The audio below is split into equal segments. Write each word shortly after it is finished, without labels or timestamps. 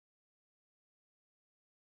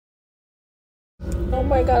Oh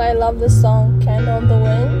my god, I love this song, Candle in the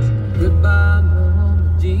Wind.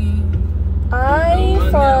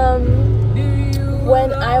 From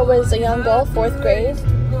when I was a young girl, 4th grade,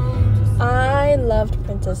 I loved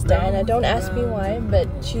Princess Diana. Don't ask me why, but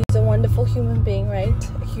she's a wonderful human being, right?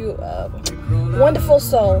 Wonderful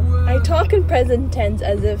soul. I talk in present tense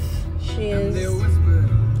as if she is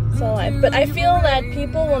still alive. But I feel that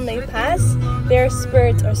people, when they pass, their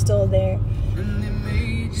spirits are still there.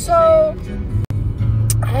 So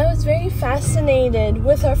I was very fascinated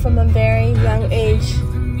with her from a very young age.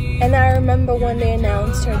 And I remember when they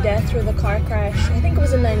announced her death through the car crash. I think it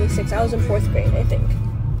was in 96. I was in 4th grade, I think.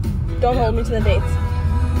 Don't hold me to the dates.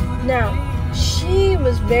 Now, she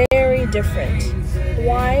was very different.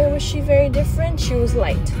 Why was she very different? She was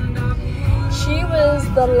light. She was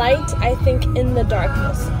the light, I think, in the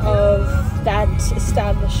darkness of that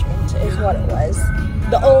establishment is what it was.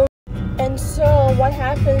 And so what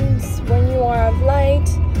happens when you are of light,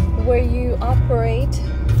 where you operate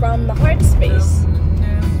from the heart space,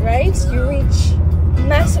 right? You reach a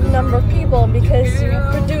massive number of people because you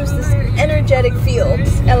produce this energetic field,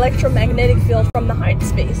 this electromagnetic field from the heart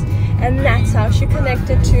space. And that's how she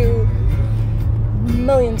connected to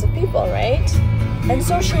millions of people, right? And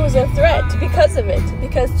so she was a threat because of it.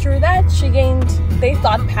 Because through that she gained, they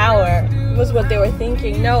thought power was what they were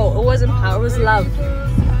thinking. No, it wasn't power, it was love.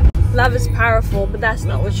 Love is powerful, but that's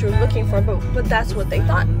not what you were looking for, but that's what they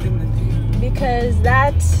thought. Because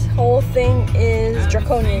that whole thing is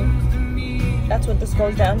draconian. That's what this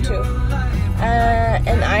goes down to.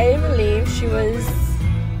 And I believe she was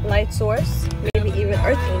light source, maybe even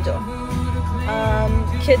earth angel.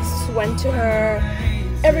 Kids went to her,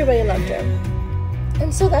 everybody loved her.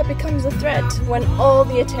 And so that becomes a threat when all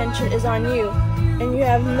the attention is on you and you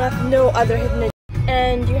have no other hidden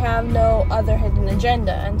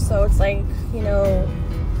agenda. And so it's like, you know,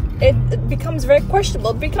 it becomes very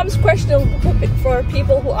questionable. It becomes questionable for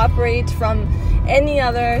people who operate from any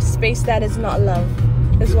other space that is not love,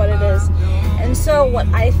 is what it is. And so what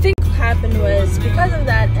I think happened was, because of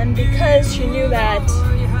that, and because she knew that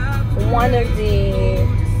one of the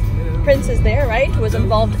princes there, right, was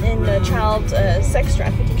involved in the child sex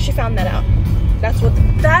trafficking, she found that out. That's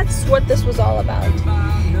what this was all about.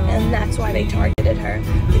 And that's why they targeted her,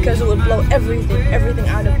 because it would blow everything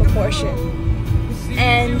out of proportion.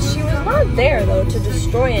 And she was not there, though, to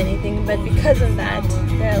destroy anything, but because of that,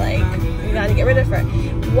 they're like, we gotta get rid of her.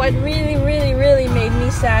 What really made me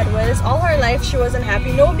sad was, all her life she wasn't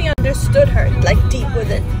happy. Nobody understood her, like, deep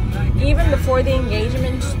within. Even before the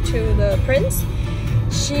engagement to the prince,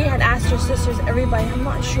 she had asked her sisters, everybody, I'm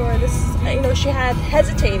not sure, this is, you know, she had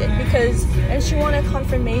hesitated and she wanted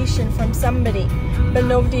confirmation from somebody, but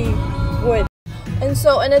nobody would. And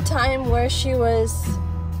so in a time where she was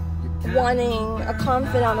wanting a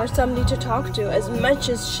confidant or somebody to talk to, as much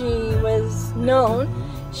as she was known,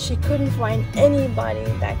 she couldn't find anybody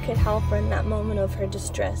that could help her in that moment of her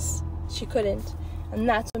distress. She couldn't. And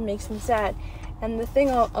that's what makes me sad. And the thing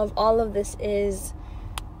of all of this is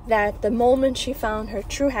that the moment she found her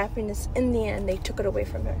true happiness, in the end, they took it away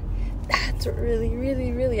from her. That's what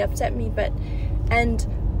really upset me. And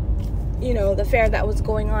you know, the affair that was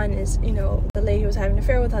going on is, you know, the lady who was having an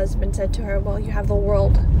affair with her husband said to her, well, you have the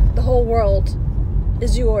whole world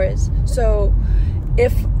is yours. So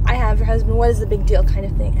if I have your husband, what is the big deal, kind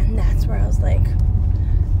of thing. And that's where I was like,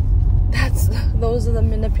 those are the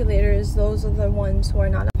manipulators. Those are the ones who are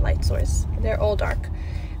not a light source. They're all dark.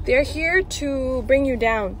 They're here to bring you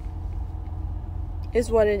down,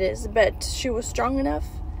 is what it is. But she was strong enough,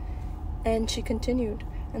 and she continued.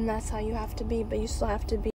 And that's how you have to be. But you still have to be